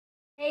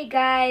Hey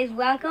guys,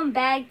 welcome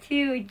back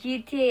to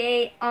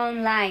GTA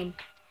Online.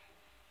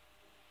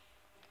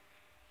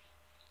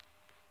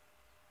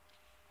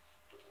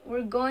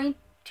 We're going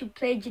to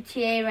play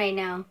GTA right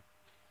now.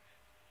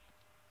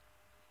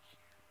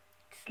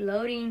 It's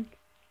loading.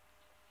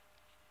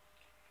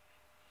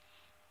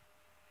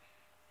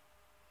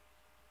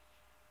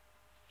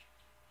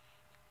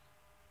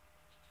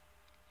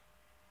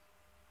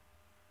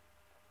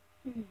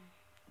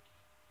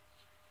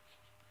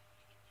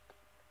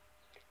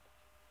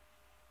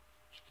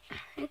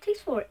 It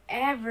takes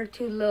forever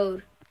to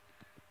load.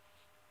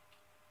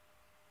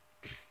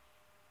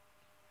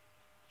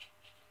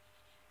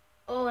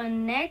 Oh,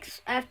 and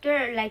next,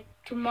 after like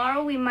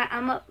tomorrow, I'm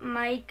gonna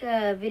make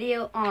a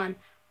video on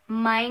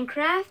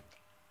Minecraft.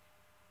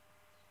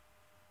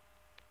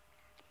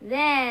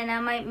 Then I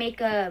might make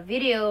a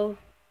video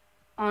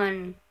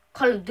on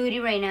Call of Duty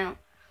right now.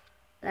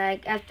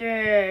 Like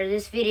after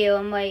this video,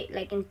 I might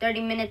in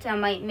 30 minutes I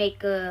might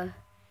make a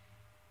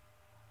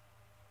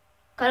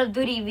Call of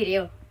Duty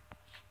video.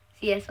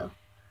 CSO.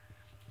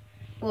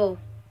 Whoa.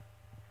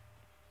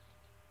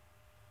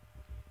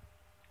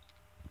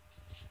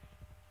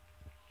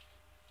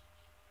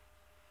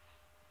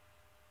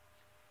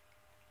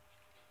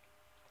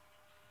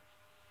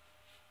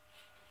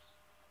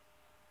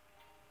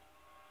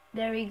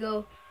 There we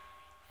go.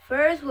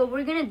 First, what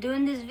we're gonna do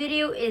in this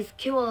video is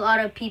kill a lot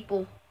of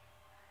people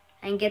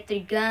and get their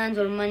guns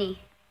or money.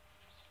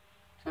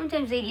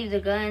 Sometimes they leave the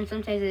guns,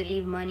 sometimes they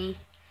leave money.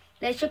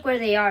 Let's check where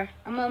they are.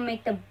 I'm gonna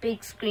make the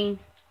big screen.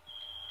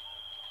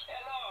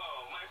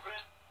 Hello, my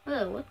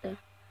friend. Oh, what the?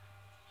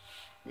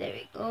 There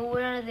we go.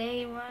 Where are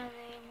they? Where are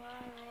they? Where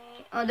are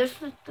they? Oh, there's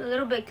a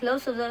little bit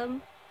close of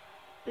them.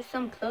 There's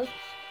some close.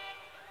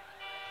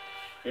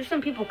 There's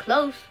some people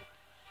close.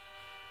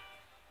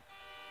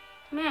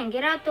 Man,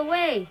 get out the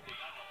way.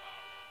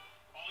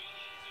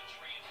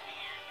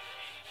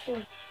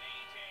 Oh.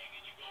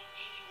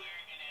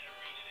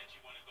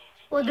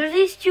 Well, there's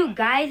these two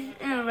guys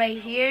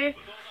right here.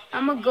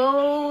 I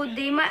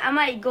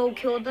might go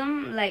kill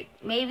them. Like,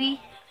 maybe.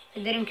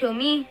 They didn't kill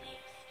me.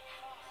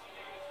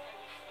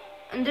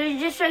 And they're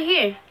just right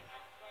here.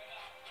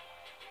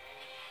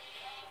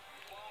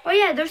 Oh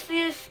yeah, there's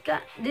this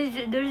guy.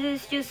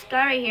 There's this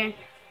guy right here.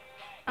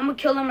 I'm gonna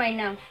kill him right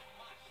now.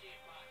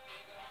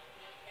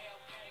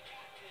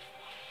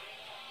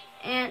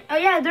 And oh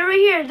yeah, they're right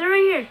here. They're right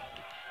here.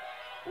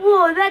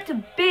 Whoa, that's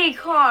a big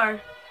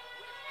car.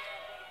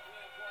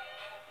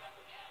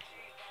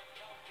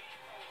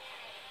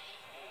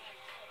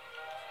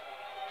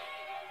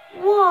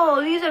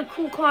 Whoa, these are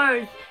cool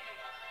cars.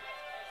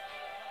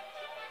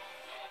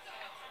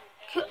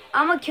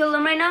 I'm gonna kill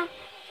them right now.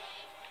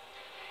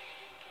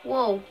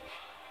 Whoa,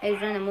 I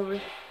just ran them over.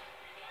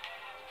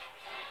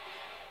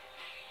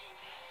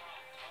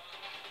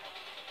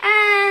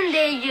 And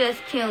they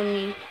just killed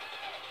me.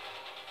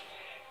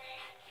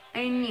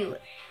 I knew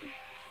it.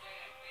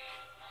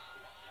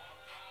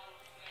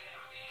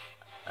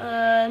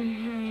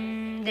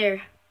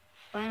 There.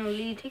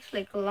 Finally, it takes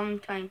like a long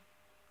time.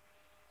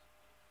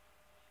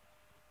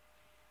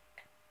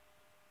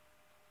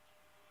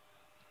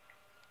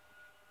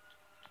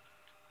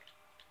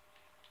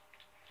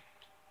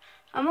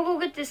 I'm gonna go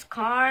get this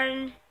car,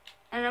 and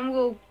I'm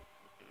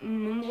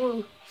gonna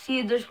go see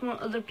if there's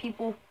more other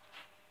people.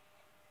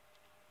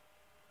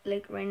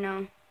 Like right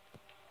now.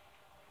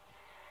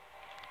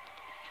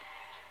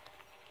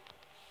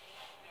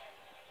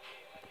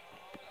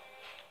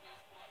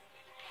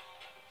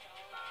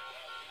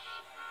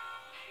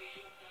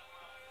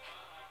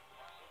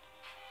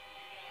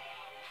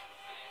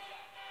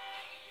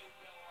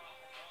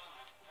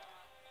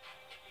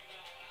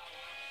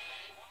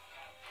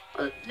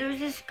 Oh, there's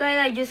this guy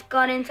that just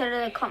got inside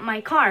of my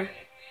car.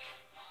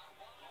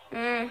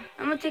 I'm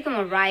gonna take him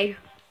a ride.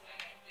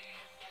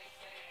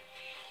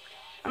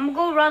 I'm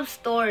gonna go rob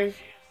stores.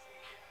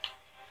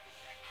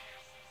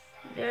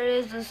 There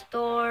is a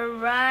store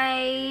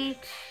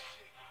right.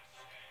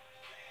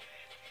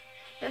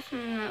 That's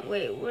not.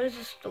 Wait, where's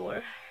the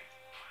store?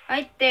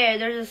 Right there.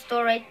 There's a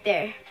store right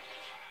there.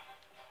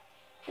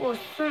 Whoa!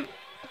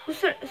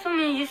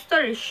 Someone just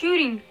started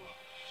shooting.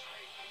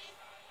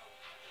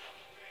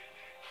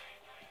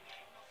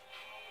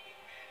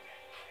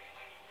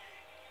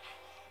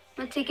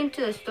 I'm gonna take him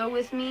to the store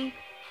with me.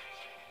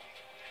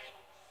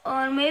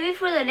 Or maybe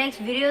for the next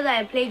video that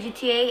I play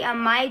GTA, I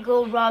might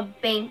go rob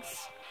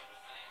banks.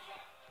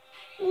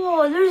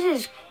 Whoa, there's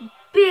this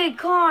big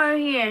car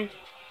here.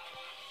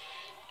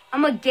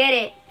 I'm gonna get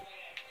it.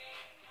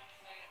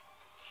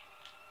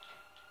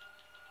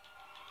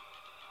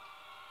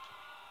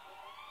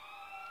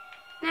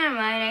 Never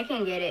mind, I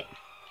can get it.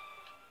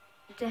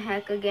 What the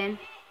heck again?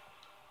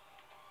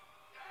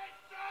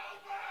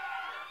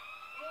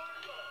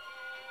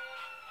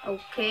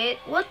 Okay,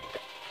 what the?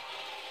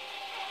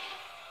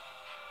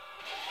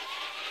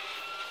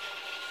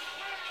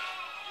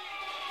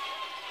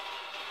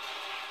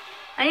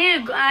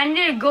 I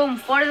need to go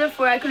farther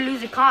before I could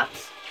lose the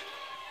cops.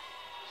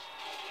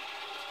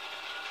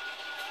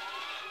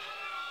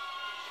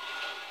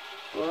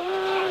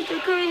 Whoa, they're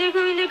coming.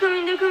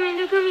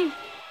 coming.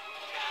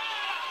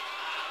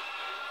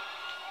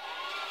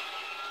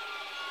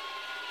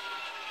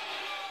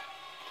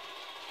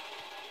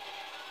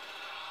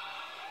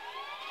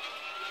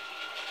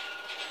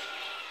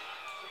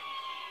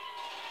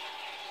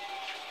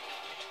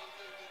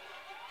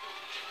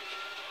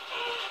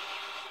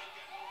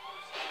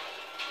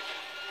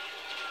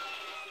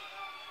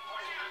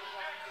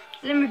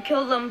 Let me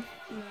kill them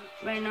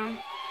right now.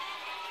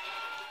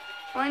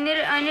 Oh, I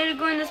need to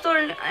go in the store.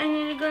 I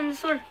need to go in the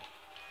store.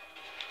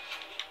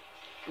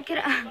 Get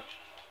out.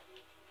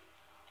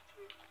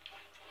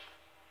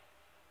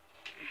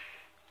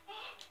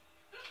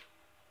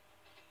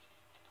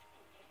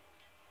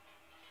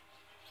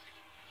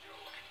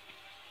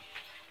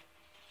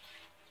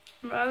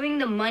 I'm robbing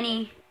the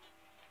money.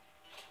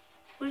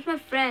 Where's my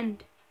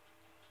friend?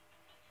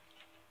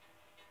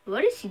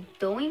 What is he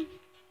doing?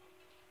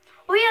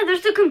 Oh yeah,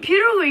 there's a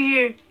computer over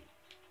here.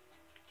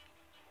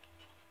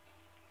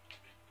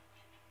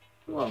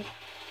 Whoa.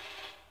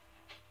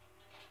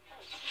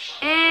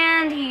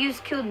 And he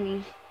just killed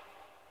me.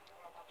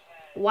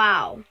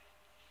 Wow.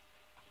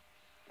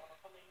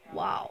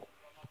 Wow.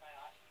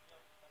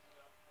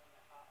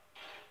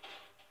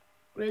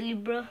 Really,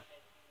 bro?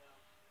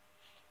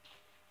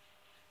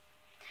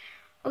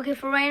 Okay,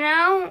 for right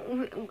now,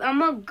 I'm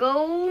gonna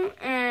go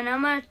and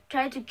I'm gonna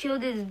try to kill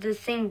the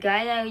same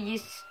guy that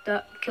just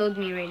killed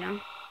me right now.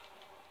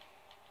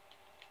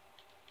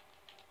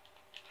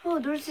 Oh,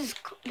 there's this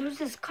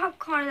cop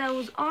car that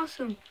was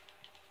awesome.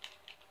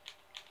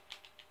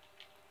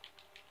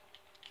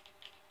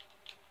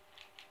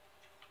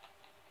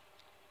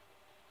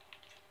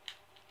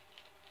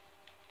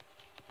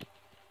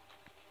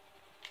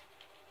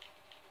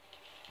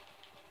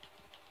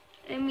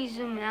 Let me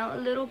zoom out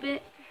a little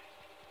bit.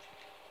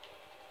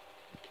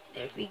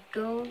 There we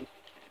go.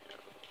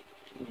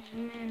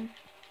 Zoom in.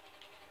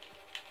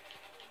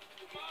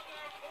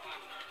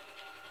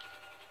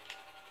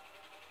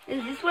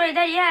 Is this where I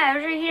died? Yeah,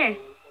 right here.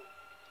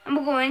 I'm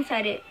gonna go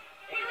inside it.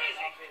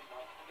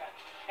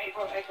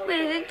 Wait,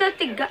 isn't that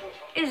the guy?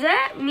 Is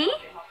that me?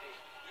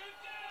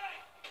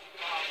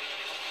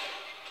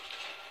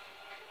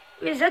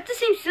 Wait, is that the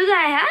same suit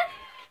that I have?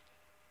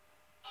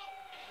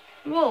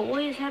 Whoa,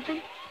 what just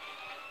happened?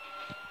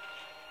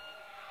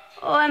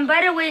 Oh, and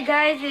by the way,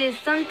 guys, is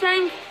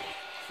sometimes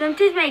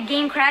my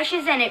game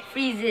crashes and it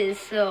freezes,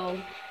 so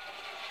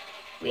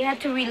we have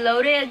to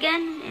reload it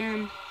again.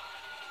 And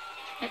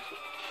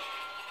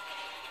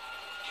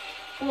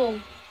whoa,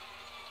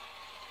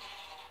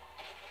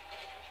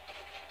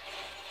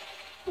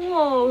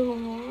 whoa,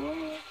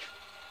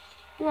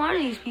 who are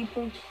these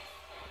people?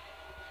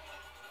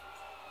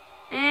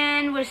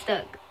 And we're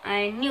stuck.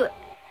 I knew it.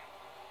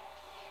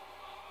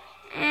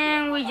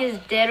 And we're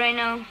just dead right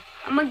now.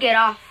 I'm gonna get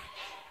off.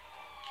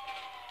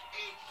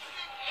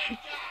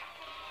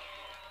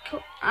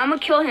 I'm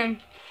gonna kill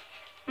him.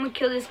 I'm gonna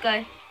kill this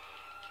guy.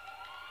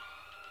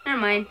 Never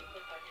mind.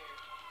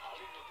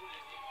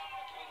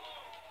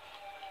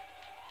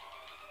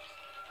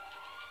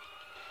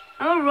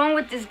 I'm gonna run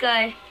with this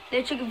guy.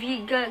 Let's check if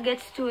he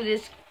gets to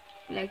this.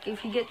 Like if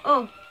he gets.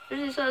 Oh,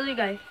 there's this other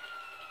guy.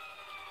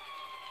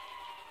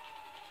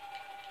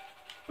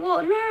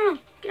 Whoa! No!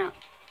 Get out!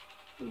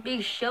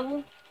 Big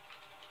shovel.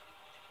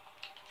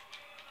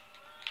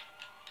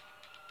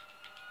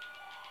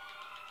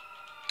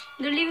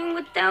 They're leaving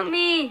without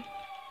me.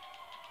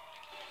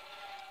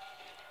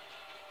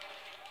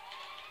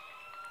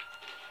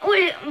 Oh,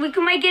 wait, we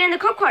might get in the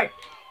cop car.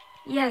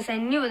 Yes, I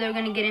knew they were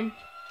gonna get in.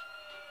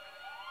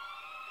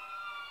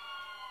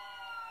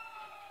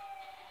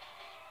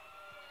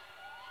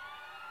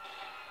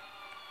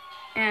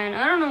 And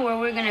I don't know where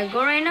we're gonna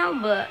go right now,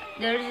 but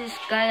there's this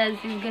guy that's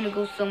gonna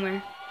go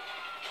somewhere.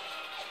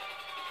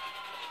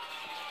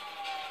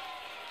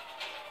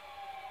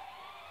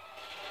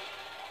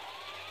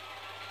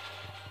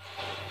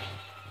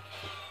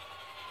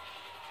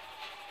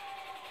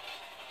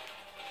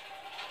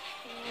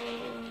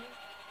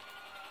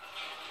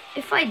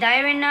 If I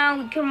die right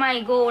now, we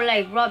might go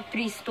like rob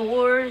 3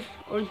 stores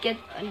or get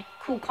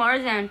cool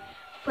cars and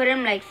put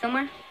them like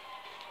somewhere.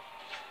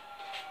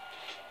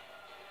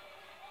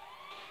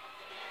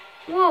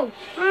 Whoa!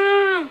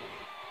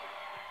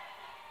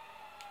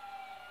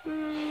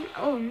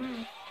 Oh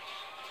no!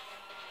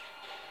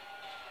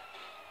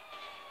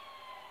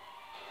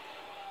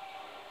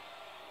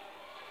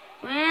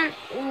 Man,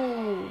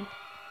 ooh,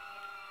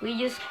 we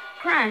just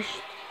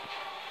crashed.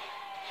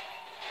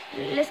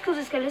 Let's kill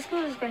this guy. Let's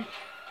kill this guy.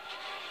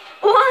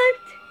 What?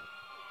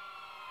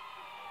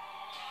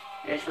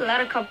 There's a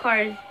lot of cop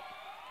cars.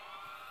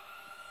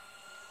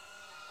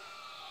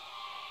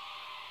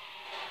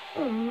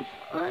 Oh,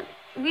 what?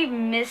 We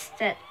missed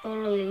that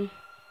totally.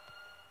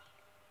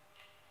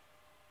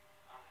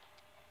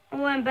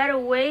 Oh, and by the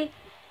way,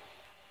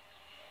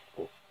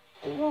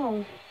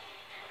 whoa.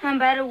 And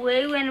by the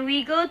way, when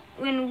we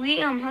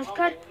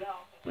Huskar,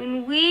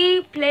 when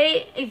we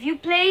play, if you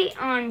play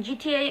on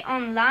GTA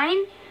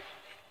Online,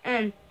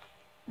 and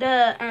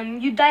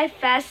you die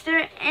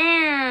faster,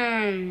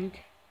 and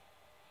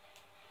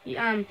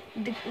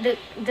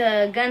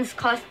The guns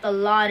cost a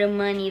lot of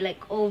money,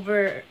 like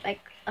over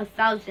like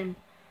 1,000.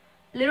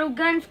 Little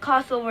guns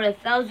cost over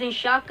 1,000.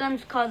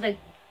 Shotguns cost like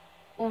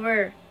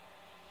over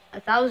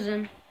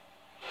 1,000.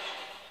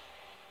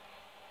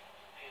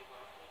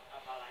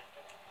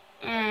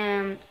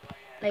 And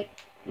like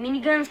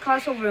miniguns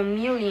cost over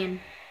 1,000,000.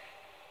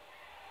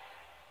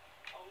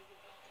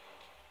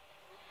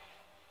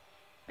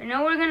 Right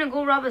now we're gonna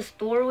go rob a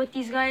store with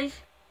these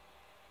guys.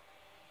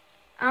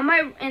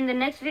 In the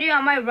next video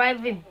I'm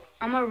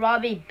gonna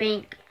rob a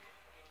bank.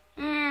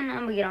 And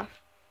I'm gonna get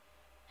off.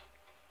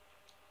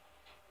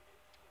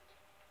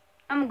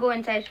 I'm gonna go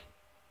inside.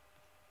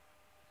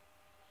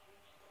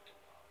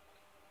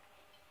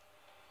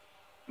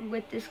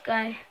 With this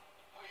guy.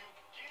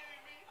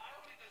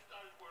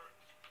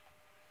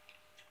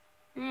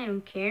 I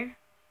don't care.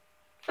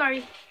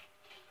 Sorry.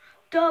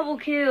 Double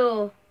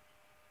kill.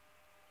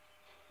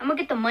 I'm gonna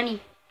get the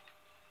money.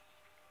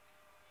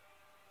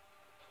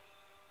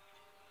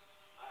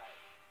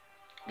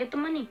 Get the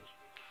money.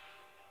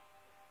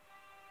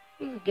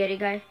 You can get it,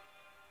 guy.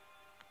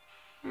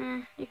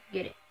 You can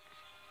get it.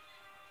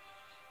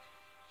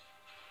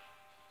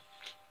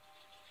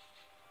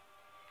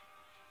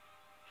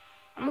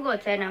 I'm gonna go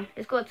outside now.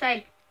 Let's go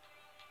outside.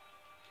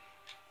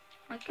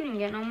 I couldn't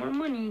get no more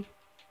money.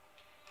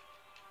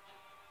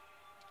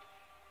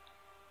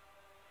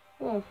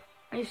 Whoa,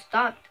 I just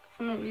stopped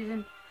for no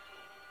reason.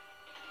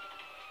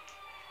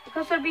 The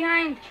cops are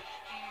behind.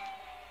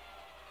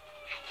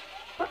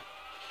 What?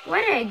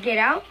 Why did I get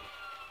out?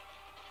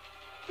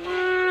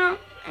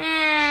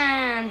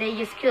 And they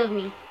just killed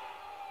me.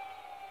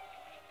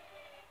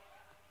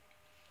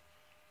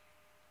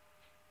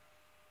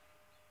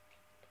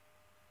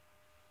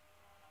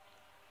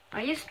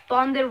 I just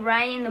spawned it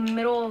right in the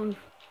middle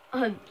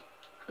of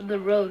the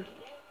road.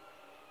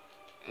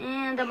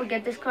 And I'm gonna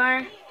get this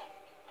car.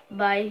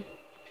 Bye,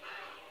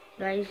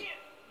 guys.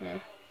 Yeah.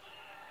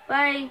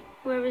 Bye,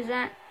 whoever's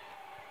that.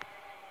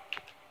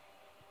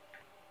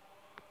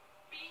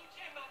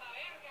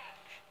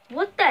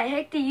 What the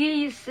heck did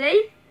you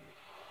say?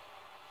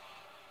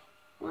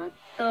 What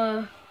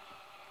the?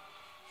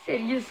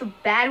 Said just a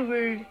bad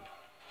word.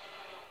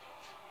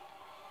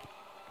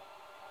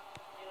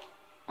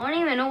 I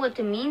don't even know what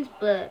it means,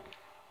 but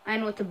I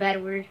know it's a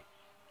bad word.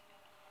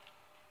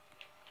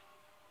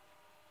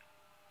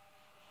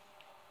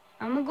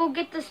 I'm gonna go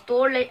get the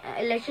store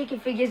electric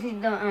if it gives me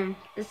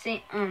the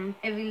same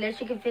if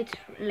electric if it's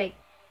like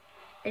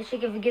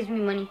electric if it gives me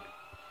money.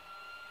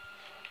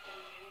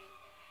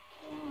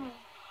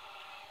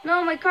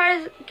 No, my car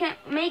can't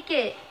make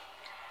it.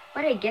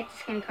 Why did I get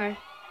this kind of car?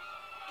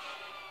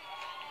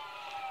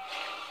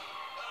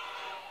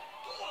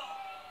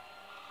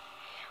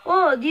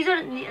 Oh,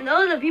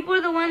 the people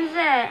are the ones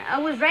that I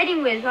was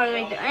riding with are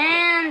right there,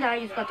 and I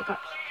just got the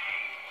cops.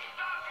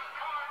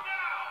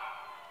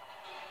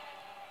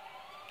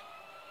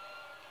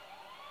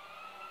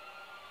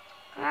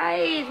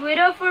 Guys, wait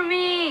up for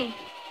me.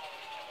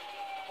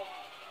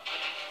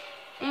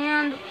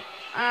 And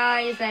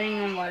I is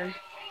adding in water.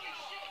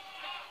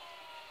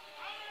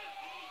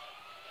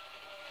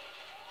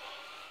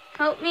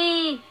 Help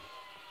me.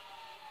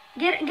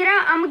 Get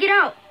out. I'm gonna get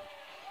out.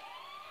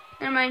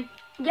 Never mind.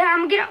 Yeah,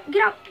 I'm gonna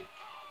get out.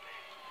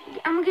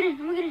 I'm gonna get in.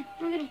 I'm gonna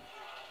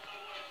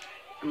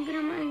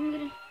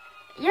get in.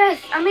 Yes,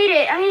 I made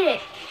it.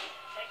 Yes.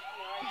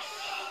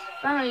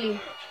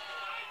 Finally.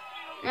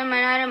 Never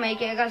mind, I didn't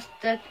make it. I got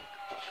stuck.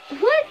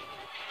 What?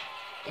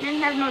 It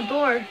didn't have no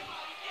door.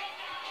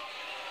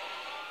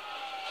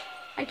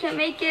 I can't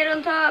make it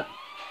on top.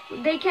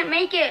 They can't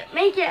make it.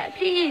 Make it,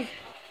 please.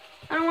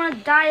 I don't want to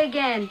die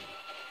again.